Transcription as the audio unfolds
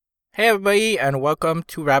Hey everybody, and welcome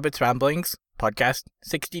to Rabbit's Ramblings, podcast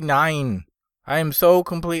 69. I am so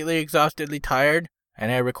completely exhaustedly tired,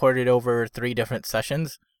 and I recorded over 3 different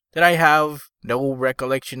sessions, that I have no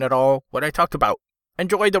recollection at all what I talked about.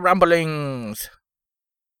 Enjoy the ramblings!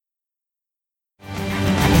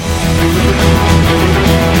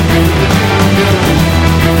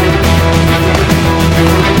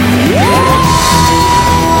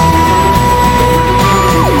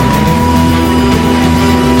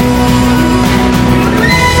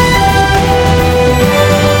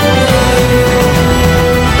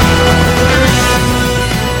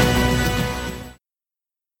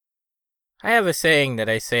 I have a saying that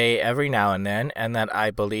I say every now and then, and that I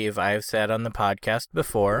believe I have said on the podcast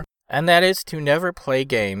before, and that is to never play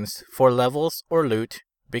games for levels or loot,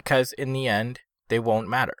 because in the end, they won't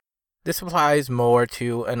matter. This applies more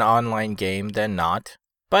to an online game than not,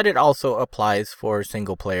 but it also applies for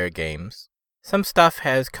single-player games. Some stuff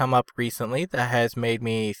has come up recently that has made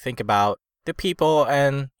me think about the people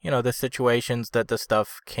and, the situations that the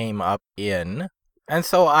stuff came up in. And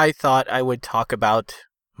so I thought I would talk about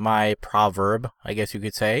my proverb, I guess you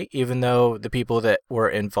could say, even though the people that were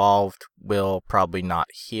involved will probably not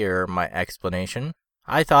hear my explanation.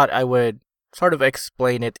 I thought I would sort of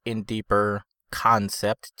explain it in deeper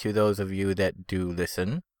concept to those of you that do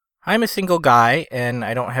listen. I'm a single guy, and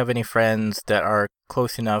I don't have any friends that are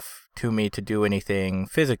close enough to me to do anything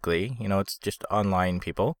physically. It's just online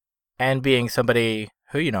people. And being somebody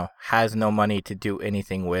who, has no money to do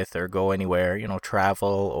anything with or go anywhere, travel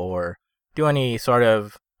or do any sort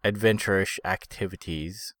of adventurous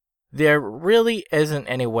activities, there really isn't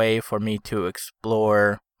any way for me to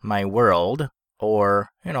explore my world or,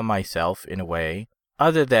 myself in a way,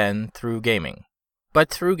 other than through gaming. But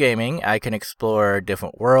through gaming, I can explore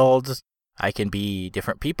different worlds, I can be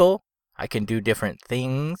different people, I can do different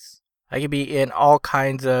things, I can be in all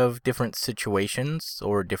kinds of different situations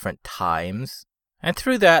or different times, and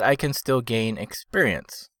through that I can still gain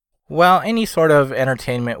experience. While any sort of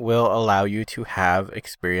entertainment will allow you to have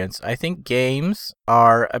experience, I think games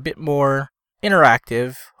are a bit more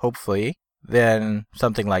interactive, hopefully, than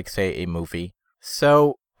something like, say, a movie.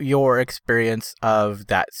 So your experience of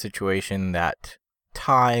that situation, that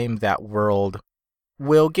time, that world,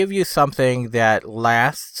 will give you something that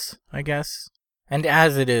lasts, I guess. And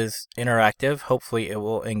as it is interactive, hopefully it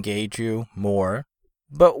will engage you more.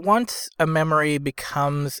 But once a memory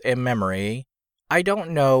becomes a memory, I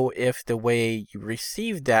don't know if the way you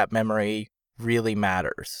receive that memory really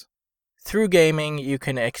matters. Through gaming, you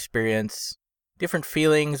can experience different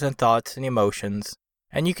feelings and thoughts and emotions,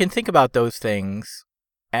 and you can think about those things,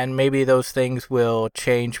 and maybe those things will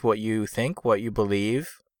change what you think, what you believe,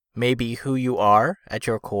 maybe who you are at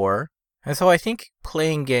your core. And so I think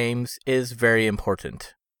playing games is very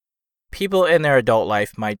important. People in their adult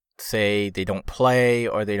life might say they don't play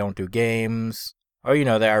or they don't do games, or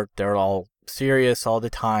they're all serious all the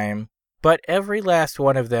time, but every last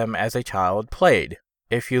one of them as a child played.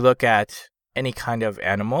 If you look at any kind of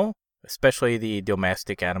animal, especially the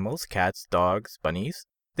domestic animals, cats, dogs, bunnies,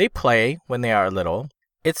 they play when they are little.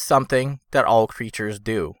 It's something that all creatures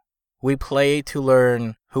do. We play to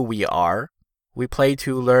learn who we are. We play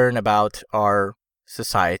to learn about our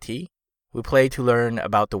society. We play to learn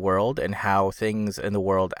about the world and how things in the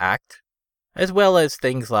world act, as well as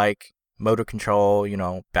things like motor control,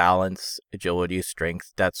 balance, agility,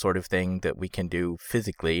 strength, that sort of thing that we can do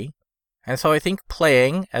physically. And so I think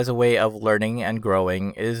playing as a way of learning and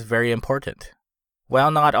growing is very important.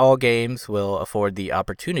 While not all games will afford the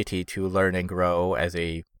opportunity to learn and grow as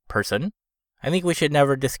a person, I think we should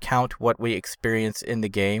never discount what we experience in the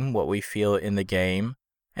game, what we feel in the game.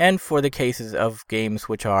 And for the cases of games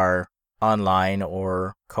which are online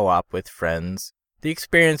or co-op with friends, the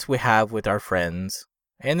experience we have with our friends,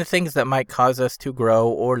 and the things that might cause us to grow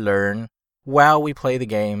or learn while we play the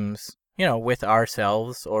games, with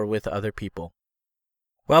ourselves or with other people.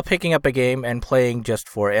 While picking up a game and playing just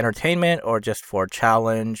for entertainment or just for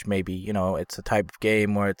challenge, maybe, it's a type of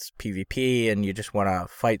game where it's PvP and you just want to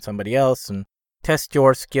fight somebody else and test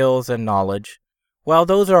your skills and knowledge, while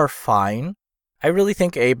those are fine, I really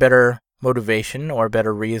think a better motivation or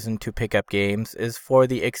better reason to pick up games is for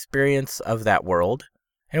the experience of that world,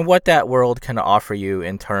 and what that world can offer you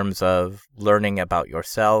in terms of learning about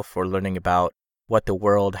yourself or learning about what the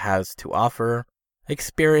world has to offer,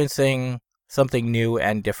 experiencing something new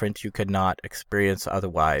and different you could not experience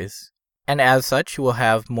otherwise. And as such, you will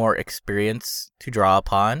have more experience to draw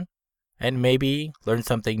upon and maybe learn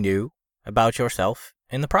something new about yourself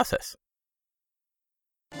in the process.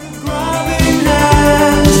 Grabbing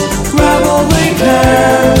hands, grab all they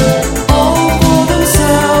can, all for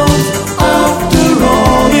themselves. After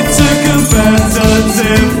all, it's a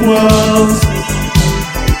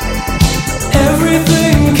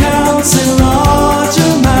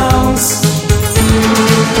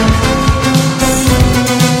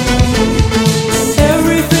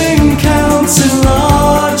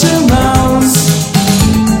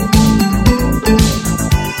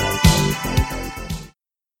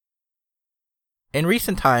In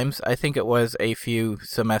recent times, I think it was a few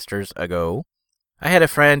semesters ago, I had a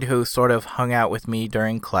friend who sort of hung out with me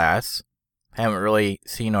during class. I haven't really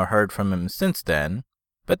seen or heard from him since then.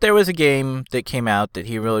 But there was a game that came out that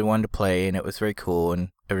he really wanted to play, and it was very cool, and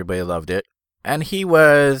everybody loved it. And he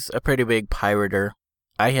was a pretty big pirater.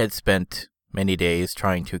 I had spent many days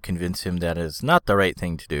trying to convince him that is not the right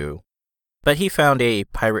thing to do. But he found a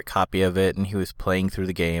pirate copy of it, and he was playing through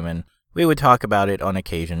the game, and we would talk about it on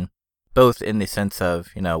occasion, both in the sense of,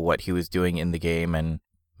 what he was doing in the game and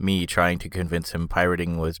me trying to convince him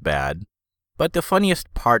pirating was bad. But the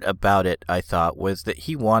funniest part about it, I thought, was that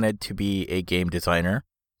he wanted to be a game designer.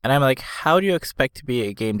 And I'm like, how do you expect to be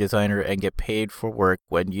a game designer and get paid for work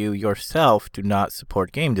when you yourself do not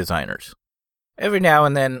support game designers? Every now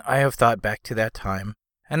and then, I have thought back to that time,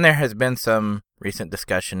 and there has been some recent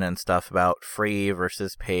discussion and stuff about free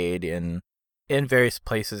versus paid in various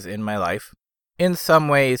places in my life. In some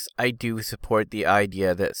ways, I do support the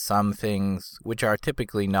idea that some things which are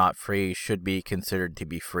typically not free should be considered to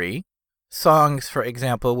be free. Songs, for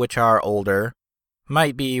example, which are older,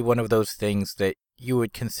 might be one of those things that you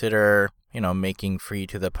would consider, making free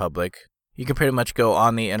to the public. You can pretty much go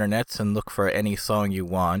on the internets and look for any song you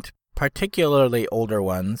want, particularly older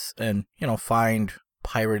ones, and, find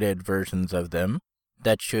pirated versions of them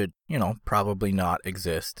that should, probably not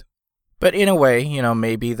exist. But in a way,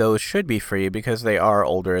 maybe those should be free because they are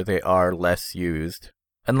older, they are less used.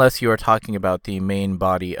 Unless you are talking about the main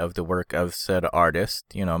body of the work of said artist,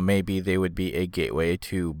 maybe they would be a gateway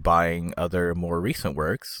to buying other more recent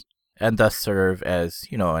works, and thus serve as,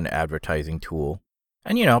 an advertising tool.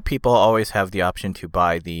 And, people always have the option to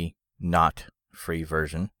buy the not free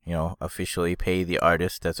version, officially pay the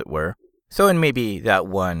artist, as it were. So in maybe that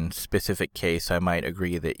one specific case, I might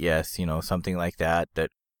agree that yes, something like that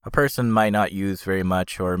a person might not use very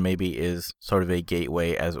much, or maybe is sort of a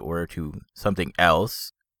gateway, as it were, to something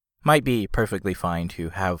else, might be perfectly fine to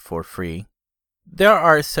have for free. There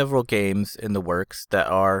are several games in the works that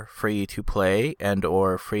are free to play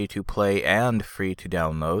or free to play and free to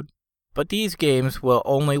download, but these games will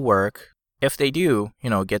only work if they do,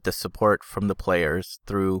 get the support from the players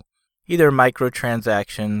through either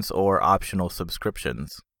microtransactions or optional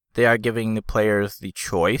subscriptions. They are giving the players the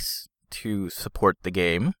choice to support the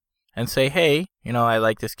game and say, hey, I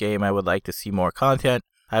like this game, I would like to see more content,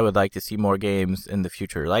 I would like to see more games in the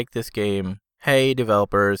future like this game. Hey,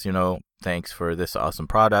 developers, thanks for this awesome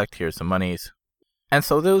product, here's some monies. And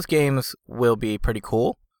so those games will be pretty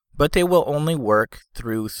cool, but they will only work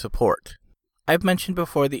through support. I've mentioned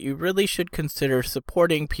before that you really should consider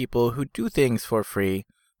supporting people who do things for free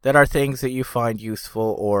that are things that you find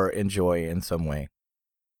useful or enjoy in some way.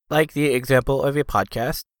 Like the example of a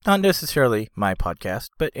podcast, not necessarily my podcast,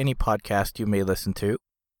 but any podcast you may listen to.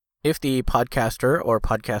 If the podcaster or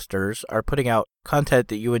podcasters are putting out content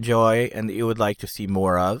that you enjoy and that you would like to see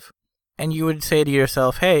more of, and you would say to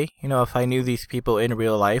yourself, hey, if I knew these people in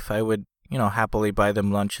real life, I would, happily buy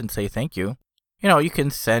them lunch and say thank you. You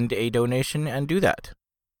can send a donation and do that.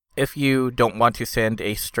 If you don't want to send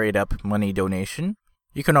a straight up money donation,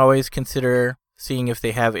 you can always consider seeing if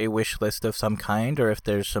they have a wish list of some kind, or if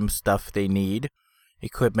there's some stuff they need,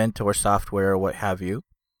 equipment or software or what have you,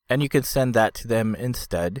 and you can send that to them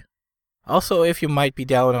instead. Also, if you might be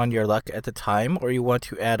down on your luck at the time, or you want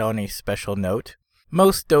to add on a special note,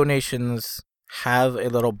 most donations have a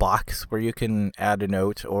little box where you can add a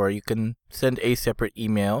note, or you can send a separate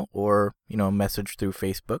email or, message through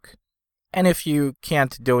Facebook. And if you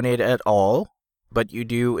can't donate at all, but you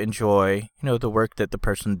do enjoy, the work that the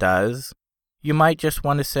person does, you might just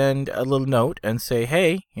want to send a little note and say,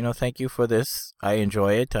 hey, thank you for this. I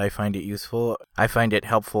enjoy it. I find it useful. I find it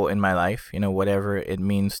helpful in my life, whatever it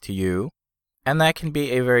means to you. And that can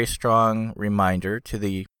be a very strong reminder to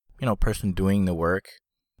the, person doing the work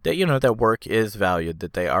that, that work is valued,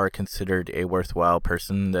 that they are considered a worthwhile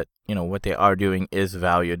person, that, what they are doing is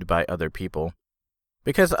valued by other people.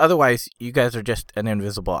 Because otherwise, you guys are just an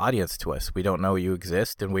invisible audience to us. We don't know you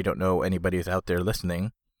exist, and we don't know anybody's out there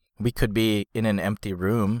listening. We could be in an empty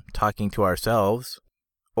room talking to ourselves,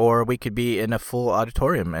 or we could be in a full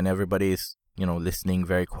auditorium and everybody's, listening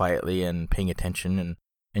very quietly and paying attention and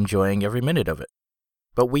enjoying every minute of it.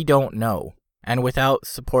 But we don't know. And without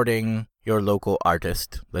supporting your local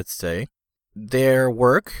artist, let's say, their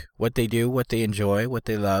work, what they do, what they enjoy, what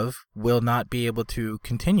they love, will not be able to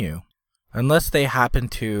continue. Unless they happen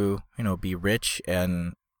to, be rich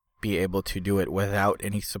and be able to do it without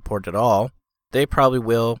any support at all, they probably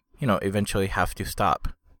will, eventually have to stop.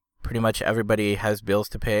 Pretty much everybody has bills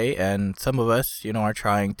to pay, and some of us, are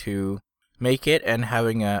trying to make it and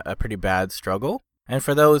having a pretty bad struggle. And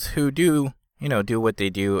for those who do, do what they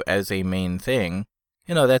do as a main thing,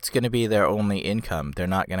 that's going to be their only income. They're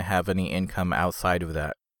not going to have any income outside of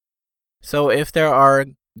that. So if there are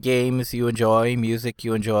games you enjoy, music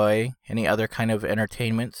you enjoy, any other kind of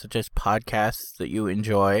entertainment, such as podcasts that you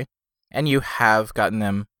enjoy, and you have gotten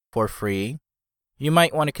them for free, you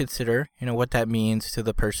might want to consider, what that means to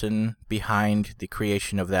the person behind the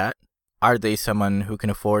creation of that. Are they someone who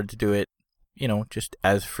can afford to do it, just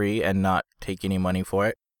as free and not take any money for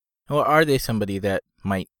it? Or are they somebody that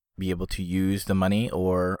might be able to use the money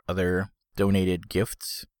or other donated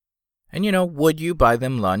gifts? And, would you buy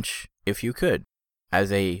them lunch if you could,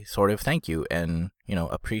 as a sort of thank you and,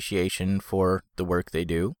 appreciation for the work they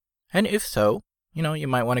do? And if so, you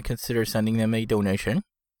might want to consider sending them a donation.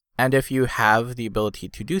 And if you have the ability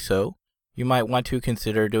to do so, you might want to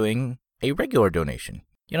consider doing a regular donation.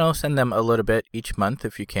 Send them a little bit each month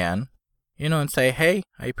if you can, and say, hey,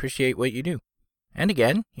 I appreciate what you do. And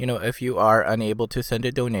again, if you are unable to send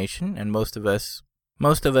a donation, and most of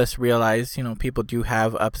us realize, people do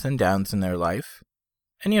have ups and downs in their life.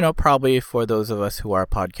 And, probably for those of us who are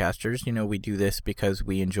podcasters, we do this because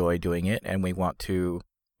we enjoy doing it and we want to,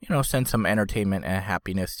 send some entertainment and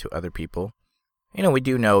happiness to other people. We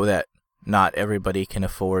do know that not everybody can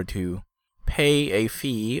afford to pay a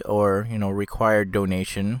fee or, required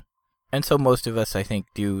donation. And so most of us, I think,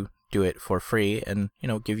 do it for free and,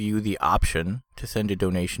 give you the option to send a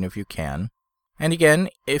donation if you can. And again,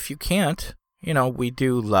 if you can't, we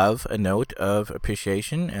do love a note of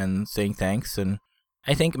appreciation and saying thanks. And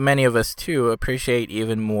I think many of us, too, appreciate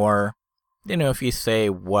even more, if you say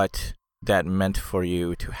what that meant for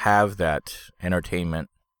you to have that entertainment.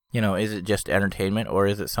 Is it just entertainment or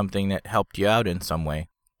is it something that helped you out in some way?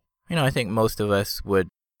 I think most of us would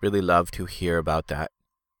really love to hear about that.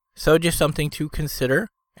 So just something to consider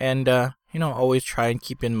and, always try and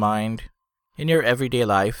keep in mind in your everyday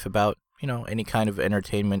life about, any kind of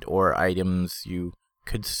entertainment or items you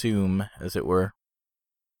consume, as it were.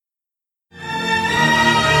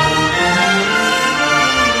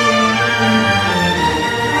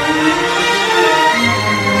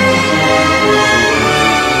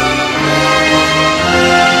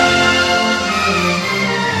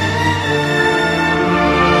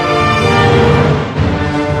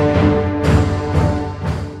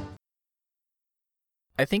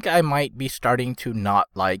 I think I might be starting to not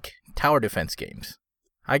like tower defense games.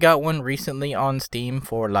 I got one recently on Steam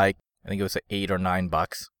for I think it was $8 or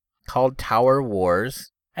 $9, called Tower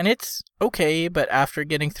Wars. And it's okay, but after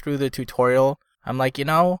getting through the tutorial, I'm like,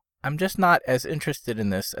 I'm just not as interested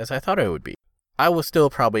in this as I thought I would be. I will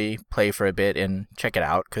still probably play for a bit and check it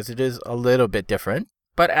out, because it is a little bit different.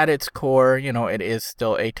 But at its core, it is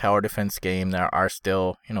still a tower defense game. There are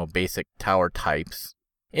still, basic tower types.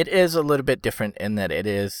 It is a little bit different in that it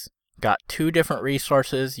is got 2 different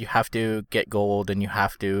resources. You have to get gold and you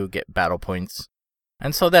have to get battle points.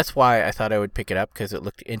 And so that's why I thought I would pick it up, because it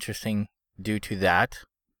looked interesting due to that.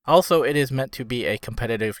 Also, it is meant to be a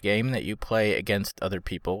competitive game that you play against other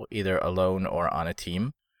people, either alone or on a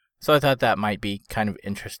team. So I thought that might be kind of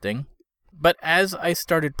interesting. But as I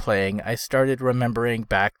started playing, I started remembering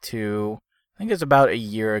back to, I think it was about a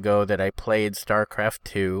year ago that I played StarCraft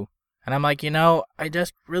 2. And I'm like, I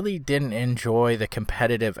just really didn't enjoy the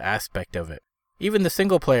competitive aspect of it. Even the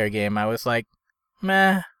single-player game, I was like,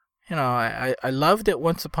 meh. I loved it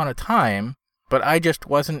once upon a time, but I just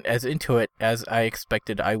wasn't as into it as I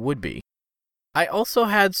expected I would be. I also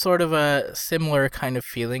had sort of a similar kind of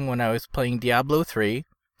feeling when I was playing Diablo 3.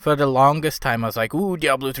 For the longest time, I was like, ooh,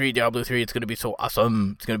 Diablo 3, it's going to be so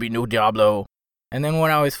awesome. It's going to be new Diablo. And then when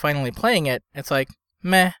I was finally playing it, it's like,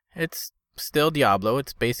 meh, it's still Diablo.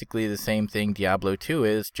 It's basically the same thing Diablo 2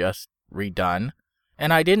 is, just redone.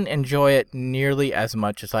 And I didn't enjoy it nearly as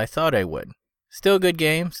much as I thought I would. Still a good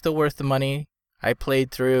game, still worth the money. I played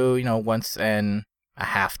through, once and a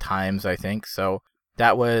half times, I think, so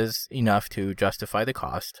that was enough to justify the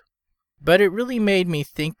cost. But it really made me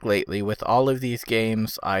think lately with all of these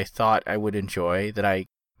games I thought I would enjoy that I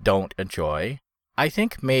don't enjoy. I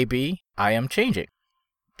think maybe I am changing.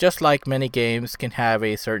 Just like many games can have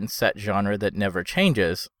a certain set genre that never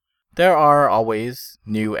changes, there are always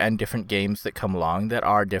new and different games that come along that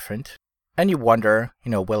are different. And you wonder,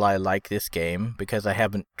 will I like this game because I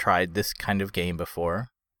haven't tried this kind of game before?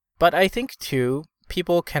 But I think, too,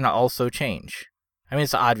 people can also change. I mean,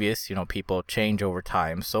 it's obvious, people change over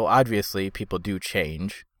time, so obviously people do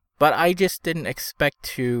change. But I just didn't expect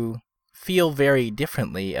to feel very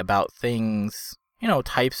differently about things,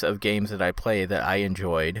 types of games that I play that I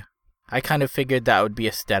enjoyed. I kind of figured that would be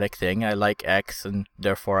a static thing. I like X, and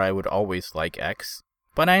therefore I would always like X.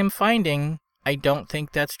 But I'm finding I don't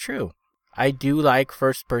think that's true. I do like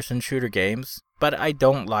first-person shooter games, but I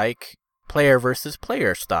don't like player versus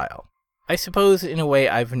player style. I suppose in a way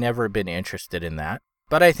I've never been interested in that,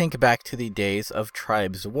 but I think back to the days of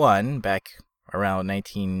Tribes 1 back around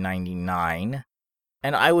 1999,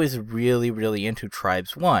 and I was really into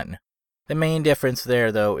Tribes 1. The main difference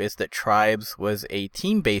there, though, is that Tribes was a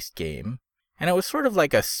team-based game, and it was sort of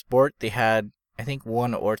like a sport. They had, I think,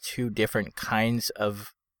 1 or 2 different kinds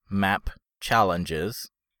of map challenges,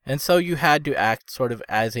 and so you had to act sort of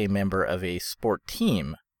as a member of a sport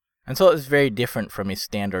team. And so it was very different from a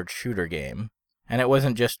standard shooter game. And it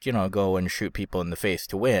wasn't just, go and shoot people in the face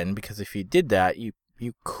to win, because if you did that,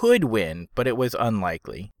 you could win, but it was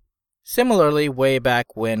unlikely. Similarly, way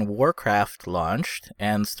back when Warcraft launched,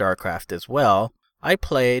 and StarCraft as well, I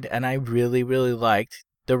played and I really liked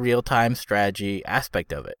the real-time strategy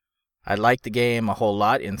aspect of it. I liked the game a whole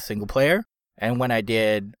lot in single player, and when I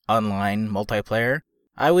did online multiplayer,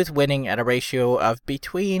 I was winning at a ratio of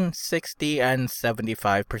between 60 and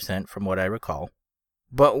 75% from what I recall.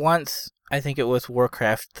 But once, I think it was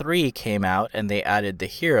Warcraft 3 came out and they added the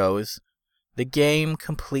heroes, the game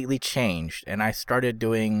completely changed, and I started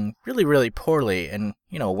doing really poorly, and,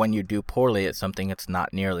 when you do poorly at something, it's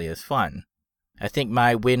not nearly as fun. I think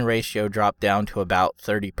my win ratio dropped down to about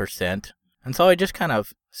 30%, and so I just kind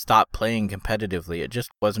of stopped playing competitively. It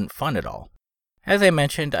just wasn't fun at all. As I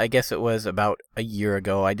mentioned, I guess it was about a year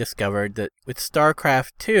ago, I discovered that with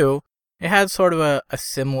StarCraft 2, it had sort of a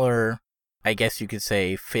similar, I guess you could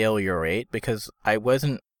say, failure rate, because I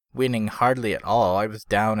wasn't winning hardly at all. I was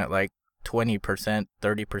down at like 20%,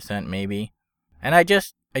 30% maybe. And I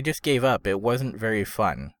just gave up. It wasn't very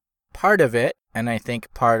fun. Part of it, and I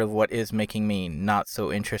think part of what is making me not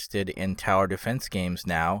so interested in tower defense games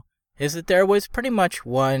now, is that there was pretty much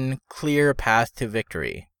one clear path to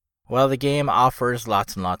victory. While the game offers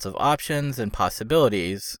lots and lots of options and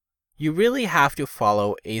possibilities, you really have to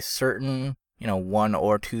follow a certain, 1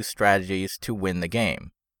 or 2 strategies to win the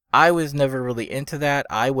game. I was never really into that.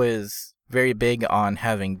 I was very big on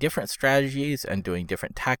having different strategies and doing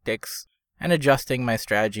different tactics and adjusting my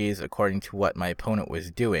strategies according to what my opponent was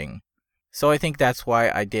doing. So I think that's why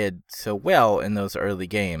I did so well in those early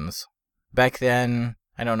games. Back then,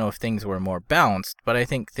 I don't know if things were more balanced, but I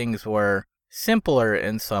think things were simpler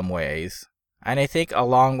in some ways. And I think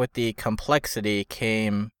along with the complexity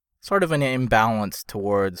came sort of an imbalance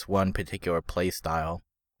towards one particular playstyle.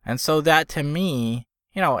 And so that to me,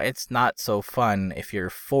 it's not so fun if you're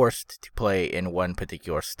forced to play in one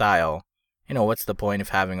particular style. What's the point of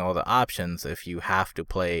having all the options if you have to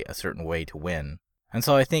play a certain way to win? And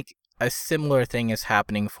so I think a similar thing is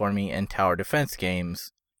happening for me in tower defense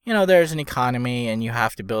games. There's an economy and you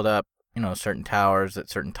have to build up, certain towers at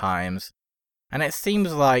certain times. And it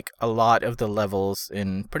seems like a lot of the levels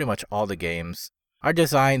in pretty much all the games are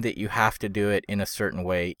designed that you have to do it in a certain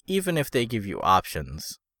way, even if they give you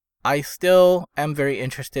options. I still am very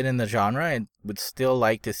interested in the genre and would still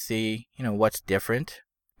like to see, what's different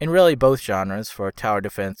in really both genres for tower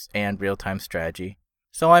defense and real-time strategy.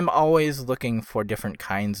 So I'm always looking for different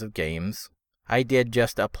kinds of games. I did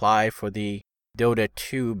just apply for the Dota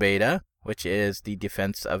 2 beta, which is the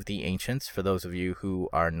Defense of the Ancients, for those of you who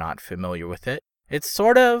are not familiar with it. It's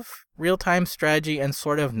sort of real-time strategy and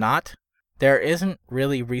sort of not. There isn't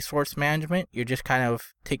really resource management. You just kind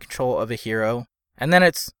of take control of a hero. And then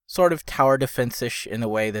it's sort of tower defense-ish in the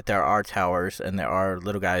way that there are towers and there are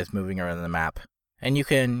little guys moving around the map. And you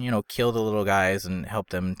can, kill the little guys and help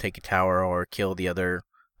them take a tower or kill the other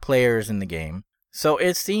players in the game. So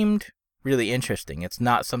it seemed really interesting. It's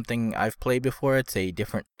not something I've played before. It's a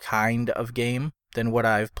different kind of game than what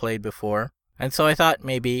I've played before. And so I thought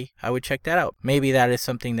maybe I would check that out. Maybe that is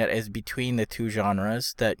something that is between the two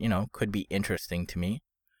genres that, could be interesting to me.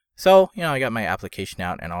 So, I got my application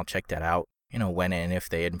out and I'll check that out, when and if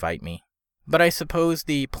they invite me. But I suppose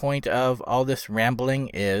the point of all this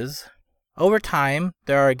rambling is, over time,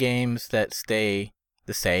 there are games that stay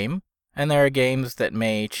the same, and there are games that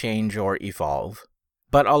may change or evolve.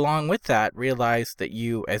 But along with that, realize that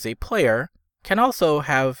you, as a player, can also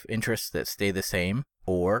have interests that stay the same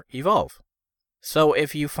or evolve. So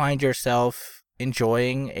if you find yourself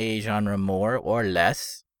enjoying a genre more or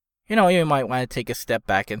less, you might want to take a step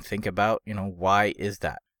back and think about, why is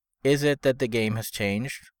that? Is it that the game has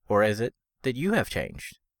changed, or is it that you have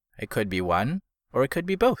changed? It could be one, or it could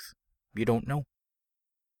be both. You don't know.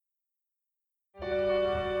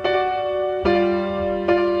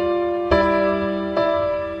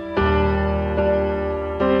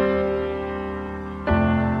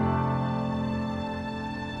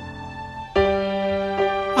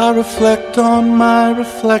 I reflect on my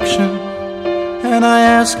reflection, and I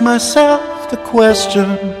ask myself the question,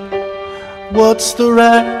 what's the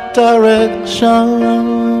right direction?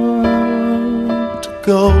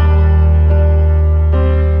 go.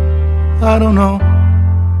 I don't know.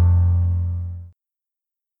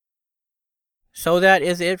 So that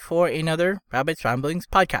is it for another Rabbit's Ramblings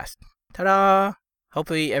podcast. Ta-da!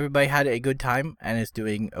 Hopefully everybody had a good time and is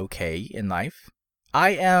doing okay in life. I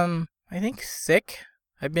am, I think, sick.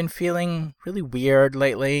 I've been feeling really weird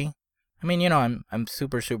lately. I mean, I'm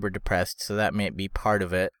super, super depressed, so that may be part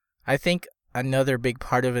of it. I think another big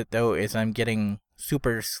part of it, though, is I'm getting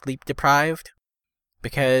super sleep deprived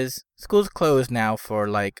because school's closed now for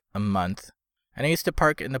like a month. And I used to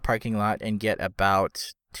park in the parking lot and get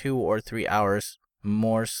about 2 or 3 hours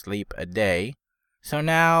more sleep a day. So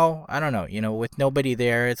now, I don't know, with nobody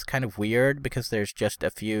there, it's kind of weird because there's just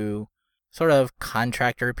a few sort of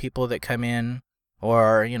contractor people that come in,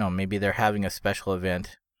 or, maybe they're having a special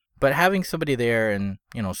event. But having somebody there and,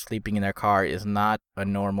 sleeping in their car is not a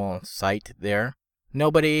normal sight there.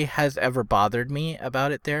 Nobody has ever bothered me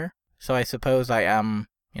about it there, so I suppose I am,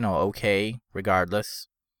 okay regardless.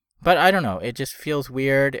 But I don't know, it just feels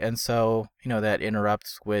weird, and so, that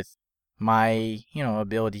interrupts with my,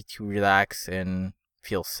 ability to relax and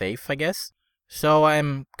feel safe, I guess. So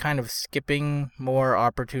I'm kind of skipping more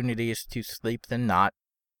opportunities to sleep than not,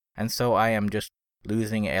 and so I am just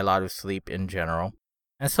losing a lot of sleep in general.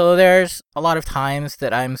 And so there's a lot of times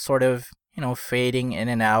that I'm sort of, fading in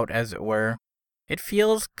and out, as it were. It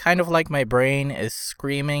feels kind of like my brain is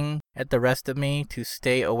screaming at the rest of me to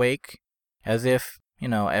stay awake, as if,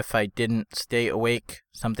 if I didn't stay awake,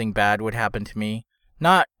 something bad would happen to me.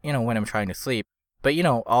 Not, when I'm trying to sleep, but,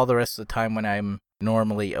 all the rest of the time when I'm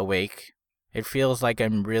normally awake. It feels like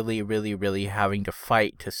I'm really, really, really having to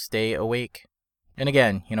fight to stay awake. And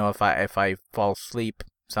again, if I fall asleep,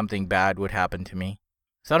 something bad would happen to me.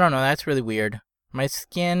 So I don't know, that's really weird. My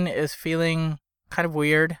skin is feeling kind of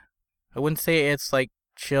weird. I wouldn't say it's like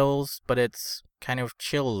chills, but it's kind of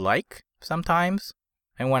chill-like sometimes.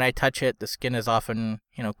 And when I touch it, the skin is often,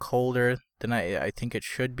 colder than I think it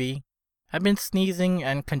should be. I've been sneezing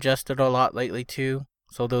and congested a lot lately too,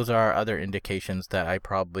 so those are other indications that I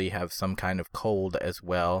probably have some kind of cold as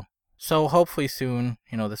well. So hopefully soon,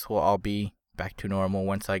 this will all be back to normal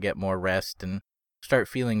once I get more rest and start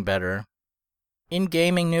feeling better. In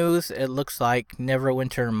gaming news, it looks like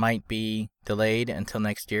Neverwinter might be delayed until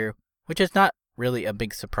next year, which is not really a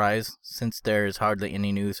big surprise since there's hardly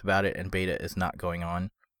any news about it and beta is not going on.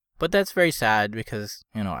 But that's very sad because,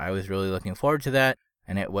 I was really looking forward to that,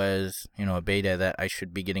 and it was, a beta that I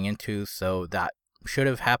should be getting into, so that should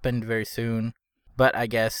have happened very soon, but I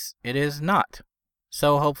guess it is not.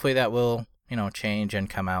 So hopefully that will, change and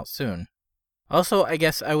come out soon. Also, I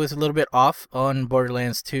guess I was a little bit off on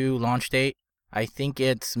Borderlands 2 launch date. I think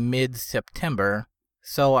it's mid-September,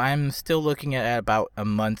 so I'm still looking at about a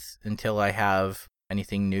month until I have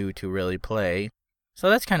anything new to really play. So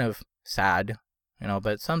that's kind of sad,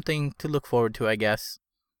 but something to look forward to, I guess.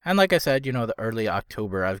 And like I said, the early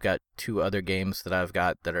October, I've got 2 other games that I've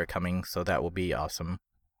got that are coming, so that will be awesome.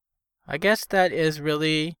 I guess that is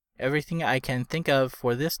really everything I can think of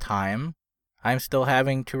for this time. I'm still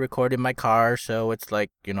having to record in my car, so it's like,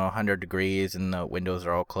 100 degrees and the windows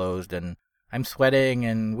are all closed and I'm sweating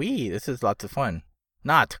and this is lots of fun.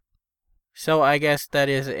 Not. So I guess that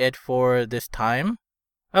is it for this time.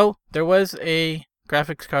 Oh, there was a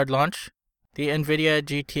graphics card launch. The NVIDIA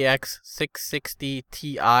GTX 660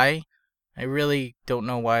 Ti. I really don't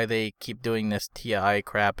know why they keep doing this Ti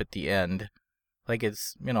crap at the end. Like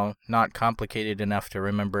it's, not complicated enough to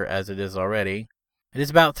remember as it is already. It is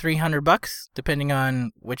about $300, depending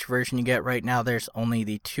on which version you get. Right now there's only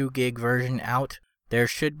the 2 gig version out. There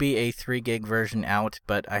should be a 3 gig version out,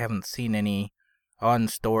 but I haven't seen any on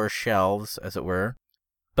store shelves, as it were.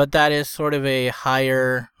 But that is sort of a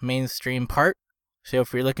higher mainstream part. So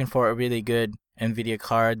if you're looking for a really good NVIDIA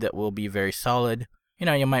card that will be very solid,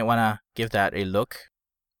 you might want to give that a look.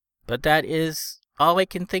 But that is all I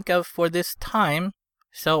can think of for this time.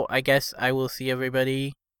 So I guess I will see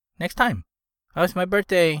everybody next time. Oh, it's my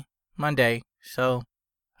birthday Monday, so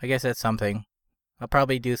I guess that's something. I'll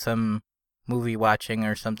probably do some movie watching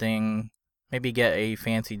or something. Maybe get a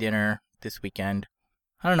fancy dinner this weekend.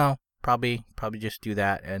 I don't know. Probably just do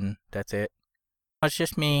that, and that's it. It's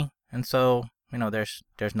just me, and so,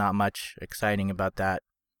 there's not much exciting about that.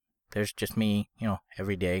 There's just me,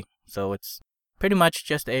 every day. So it's pretty much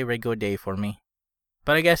just a regular day for me.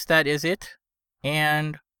 But I guess that is it,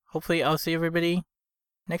 and hopefully I'll see everybody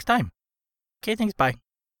next time. Okay, thanks, bye.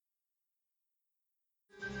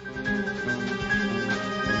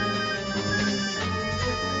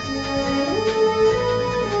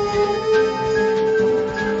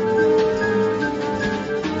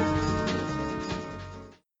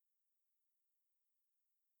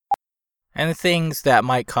 and the things that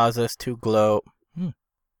might cause us to glow.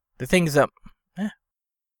 The things that...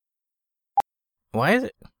 Why is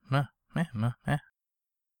it...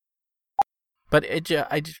 But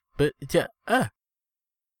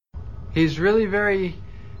He's really very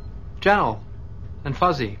gentle and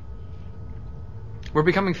fuzzy. We're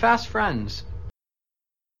becoming fast friends.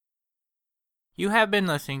 You have been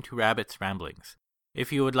listening to Rabbit's Ramblings.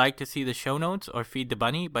 If you would like to see the show notes or feed the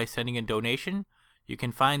bunny by sending a donation, you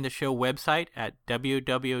can find the show website at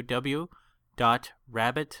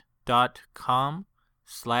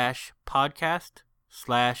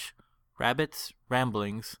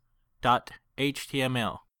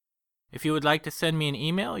If you would like to send me an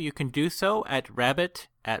email, you can do so at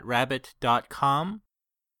rabbit@rabbit.com.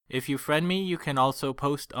 If you friend me, you can also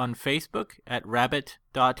post on Facebook at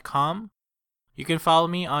rabbit.com. You can follow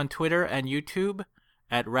me on Twitter and YouTube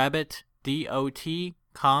at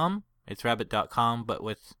rabbitdot.com. It's rabbit.com, but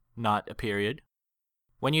with not a period.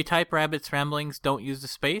 When you type Rabbit's Ramblings, don't use the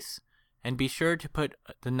space, and be sure to put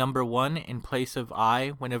the number 1 in place of I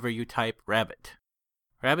whenever you type Rabbit.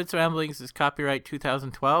 Rabbit's Ramblings is copyright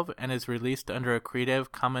 2012 and is released under a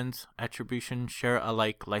Creative Commons Attribution Share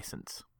Alike license.